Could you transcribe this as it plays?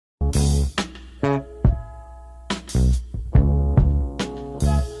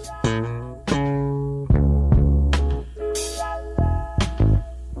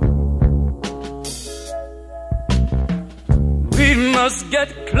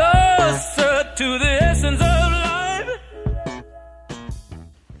get closer to the essence of life.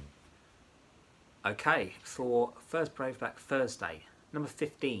 Okay, for first Throwback Thursday, number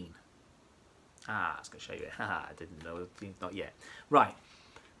 15. I was going to show you it. I didn't know, not yet. Right,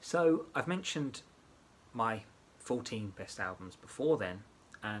 so I've mentioned my 14 best albums before then,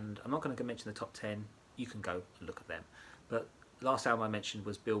 and I'm not going to mention the top 10. You can go and look at them. But the last album I mentioned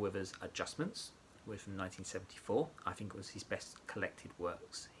was Bill Withers' Adjustments, which was from 1974. I think it was his best collected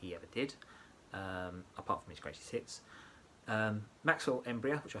works he ever did, apart from his greatest hits. Maxwell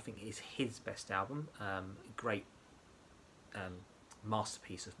Embryo, which I think is his best album, great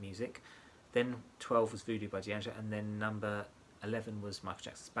masterpiece of music. Then 12 was Voodoo by D'Angelo, and then number 11 was Michael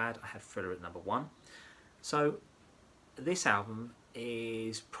Jackson's Bad. I had Thriller at number 1. So this album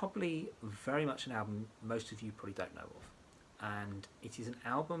is probably very much an album most of you probably don't know of, and it is an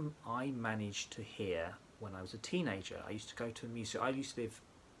album I managed to hear when I was a teenager. I used to go to a music. I used to live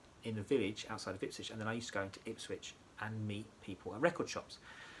in a village outside of Ipswich, and then I used to go into Ipswich and meet people at record shops.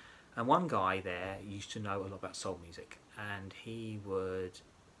 And one guy there used to know a lot about soul music, and he would.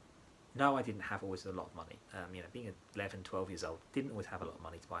 No, I didn't have always a lot of money. You know, being 11, 12 years old, didn't always have a lot of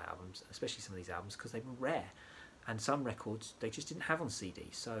money to buy albums, especially some of these albums, because they were rare. And some records they just didn't have on CD.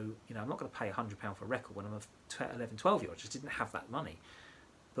 So, you know, I'm not going to pay £100 for a record when I'm a 11, 12-year-old. Just didn't have that money.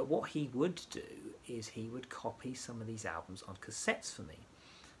 But what he would do is he would copy some of these albums on cassettes for me.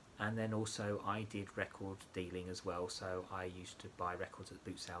 And then also I did record dealing as well. So I used to buy records at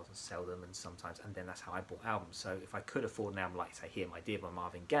boot sales and sell them, and sometimes, and then that's how I bought albums. So if I could afford an album like, say, Here My Dear by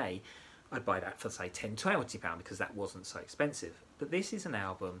Marvin Gaye, I'd buy that for, say, £10, £20 because that wasn't so expensive. But this is an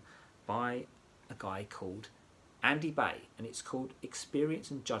album by a guy called Andy Bay, and it's called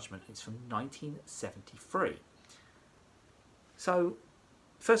Experience and Judgement. It's from 1973. So,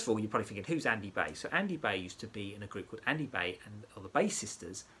 first of all, you're probably thinking, who's Andy Bay? So Andy Bay used to be in a group called Andy Bay and the Bay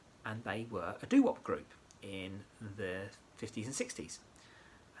Sisters, and they were a doo-wop group in the 50s and 60s.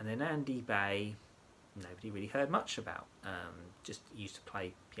 And then Andy Bay, nobody really heard much about. Just used to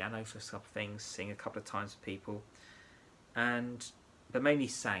play piano for a couple of things, sing a couple of times for people, but mainly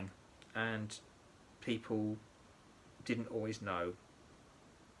sang, and people didn't always know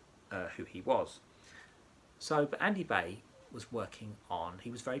who he was. So, but Andy Bay was working on, he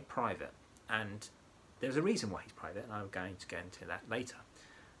was very private, and there's a reason why he's private, and I'm going to get into that later.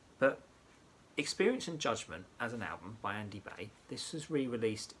 But Experience and Judgement as an album by Andy Bay, this was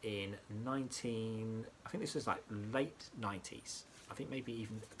re-released in I think this was like late 90s. I think maybe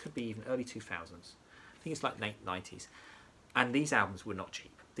even, it could be even early 2000s. I think it's like late 90s. And these albums were not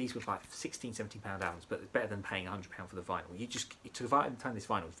cheap. These were like £16, £17 albums, but it's better than paying £100 for the vinyl. To turn this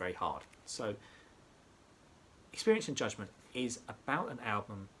vinyl was very hard. So Experience and Judgement is about an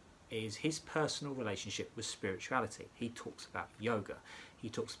album, is his personal relationship with spirituality. He talks about yoga, he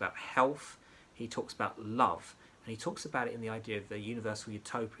talks about health, he talks about love, and he talks about it in the idea of the universal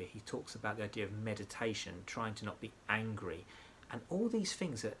utopia. He talks about the idea of meditation, trying to not be angry, and all these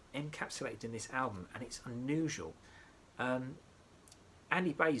things are encapsulated in this album, and it's unusual.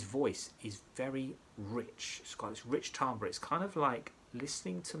 Andy Bay's voice is very rich. It's got this rich timbre. It's kind of like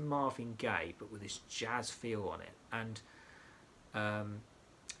listening to Marvin Gaye, but with this jazz feel on it, and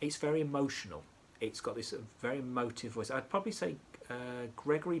it's very emotional. It's got this very emotive voice. I'd probably say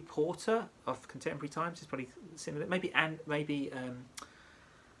Gregory Porter of contemporary times is probably similar. Maybe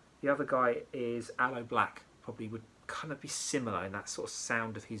the other guy is Aloe Black. Probably would kind of be similar in that sort of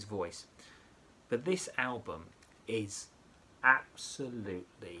sound of his voice. But this album is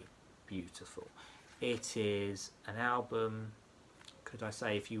absolutely beautiful. It is an album. Could I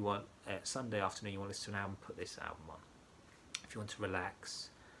say, if you want Sunday afternoon, you want to listen to an album, put this album on. If you want to relax,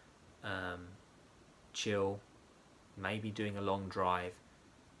 chill, maybe doing a long drive,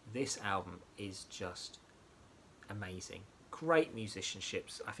 this album is just amazing. Great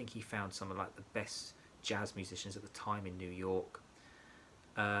musicianships. I think he found some of like the best jazz musicians at the time in New York.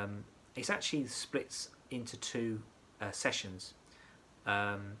 It's actually splits into two sessions.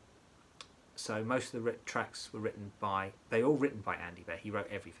 So most of the tracks were written by, they all written by Andy Bay. He wrote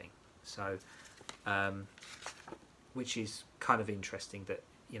everything. So, which is kind of interesting that,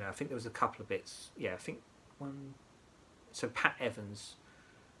 you know, I think there was a couple of bits. Yeah, I think one. So Pat Evans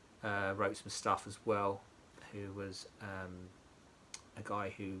wrote some stuff as well, who was a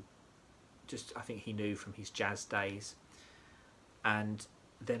guy who just, I think he knew from his jazz days. And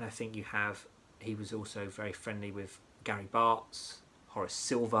then I think you have, he was also very friendly with Gary Bartz, Horace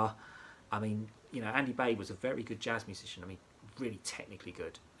Silver. I mean, you know, Andy Bay was a very good jazz musician. I mean, really technically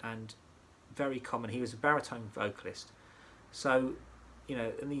good and very common. He was a baritone vocalist. So, you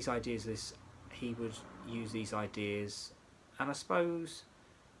know, and these ideas, he would use these ideas I suppose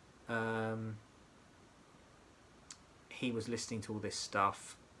he was listening to all this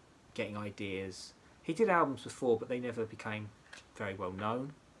stuff, getting ideas. He did albums before, but they never became very well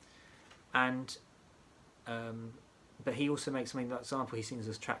known. And but he also makes, for example, he sings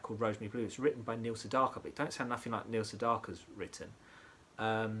this track called Rosemary Blue. It's written by Neil Sedaka, but it don't sound nothing like Neil Sedaka's written.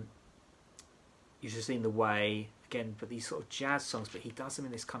 You've just seen the way, again, but these sort of jazz songs, but he does them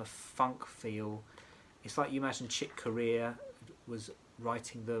in this kind of funk feel. It's like you imagine Chick Corea was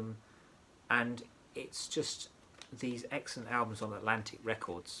writing them, and it's just these excellent albums on Atlantic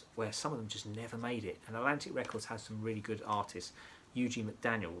Records, where some of them just never made it. And Atlantic Records has some really good artists. Eugene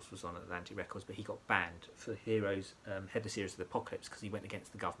McDaniels was on Atlantic Records, but he got banned for Heroes, Headless Heroes of the Apocalypse, because he went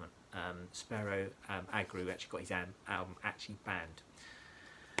against the government. Sparrow Agnew actually got his album actually banned.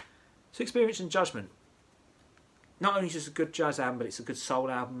 So Experience and Judgement, not only just a good jazz album, but it's a good soul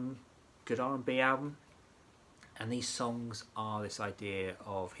album, good R&B album. And these songs are this idea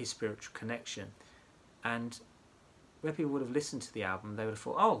of his spiritual connection. And where people would have listened to the album, they would have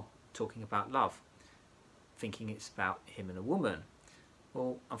thought, oh, talking about love, thinking it's about him and a woman.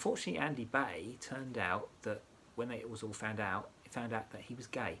 Well, unfortunately, Andy Bay turned out that when it was all found out that he was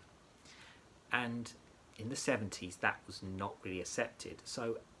gay. And in the 70s, that was not really accepted.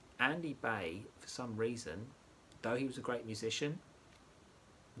 So Andy Bay, for some reason, though he was a great musician,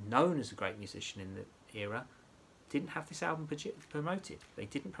 known as a great musician in the era, didn't have this album promoted. They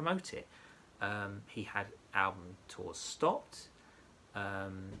didn't promote it. He had album tours stopped.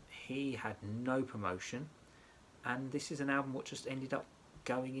 He had no promotion. And this is an album which just ended up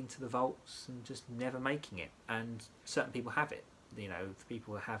going into the vaults and just never making it. And certain people have it. You know, the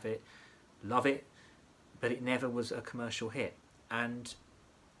people who have it love it, but it never was a commercial hit. And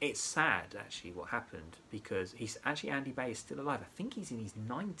it's sad, actually, what happened, because he's actually, Andy Bay is still alive. I think he's in his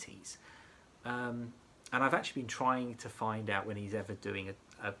 90s. And I've actually been trying to find out when he's ever doing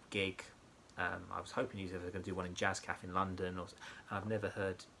a gig. I was hoping he was ever going to do one in Jazz Cafe in London, and I've never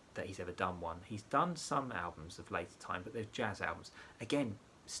heard that he's ever done one. He's done some albums of later time, but they're jazz albums. Again,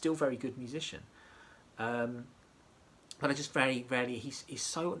 still very good musician. But I just very rarely, he's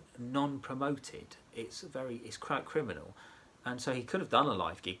so non-promoted, it's quite criminal. And so he could have done a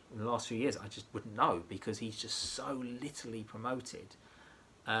live gig in the last few years, I just wouldn't know, because he's just so little promoted.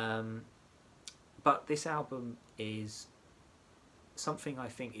 But this album is something, I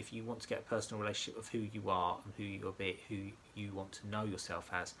think, if you want to get a personal relationship of who you are and who you want to know yourself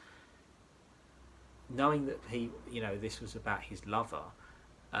as, knowing that this was about his lover,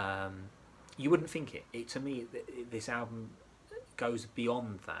 you wouldn't think it. To me, this album goes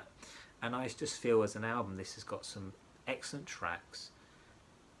beyond that, and I just feel as an album, this has got some excellent tracks.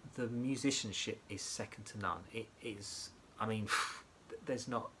 The musicianship is second to none. It is. I mean, there's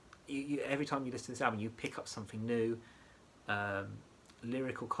not. Every time you listen to this album, you pick up something new.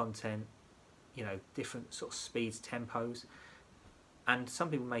 Lyrical content, different sort of speeds, tempos, and some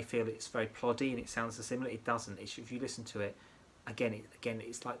people may feel it's very ploddy and it sounds similar. It doesn't. If you listen to it, again,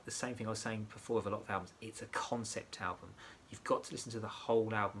 it's like the same thing I was saying before with a lot of albums. It's a concept album. You've got to listen to the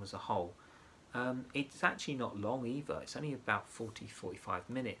whole album as a whole. It's actually not long either. It's only about 40-45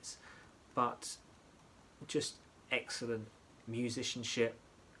 minutes, but just excellent musicianship,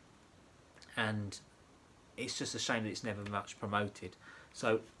 and it's just a shame that it's never much promoted.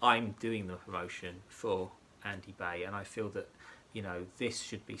 So I'm doing the promotion for Andy Bay, and I feel that this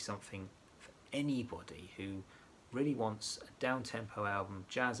should be something for anybody who really wants a down-tempo album,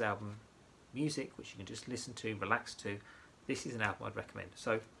 jazz album, music which you can just listen to, relax to. This is an album I'd recommend.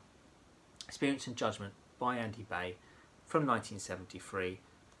 So Experience and Judgement by Andy Bay from 1973.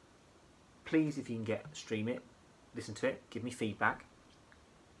 Please, if you can stream it, listen to it, give me feedback,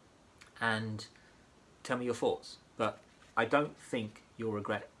 and tell me your thoughts. But I don't think you'll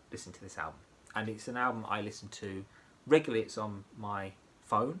regret listening to this album. And it's an album I listen to regularly. It's on my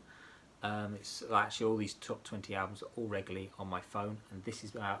phone. It's actually all these top 20 albums are all regularly on my phone. And this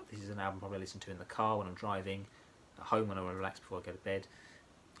is an album probably I listen to in the car when I'm driving, at home when I want to relax before I go to bed.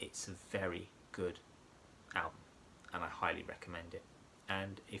 It's a very good album, and I highly recommend it.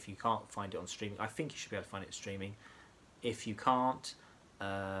 And if you can't find it on streaming, I think you should be able to find it streaming. If you can't,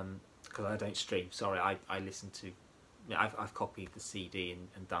 because I don't stream, sorry, I listen to, I've copied the CD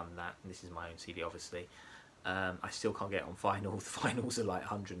and done that, and this is my own CD obviously. I still can't get it on vinyl. The vinyls are like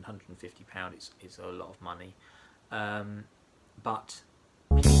 £100, £150, it's a lot of money. But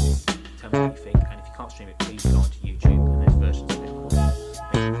please tell me what you think, and if you can't stream it, please go onto YouTube, and there's versions of it.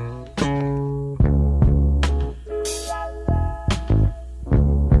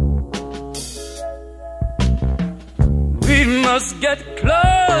 We must get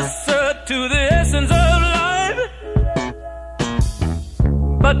closer to the essence of life.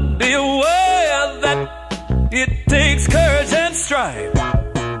 but be aware that it takes courage and strife.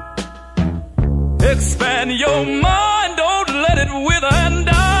 Expand your mind, don't let it wither.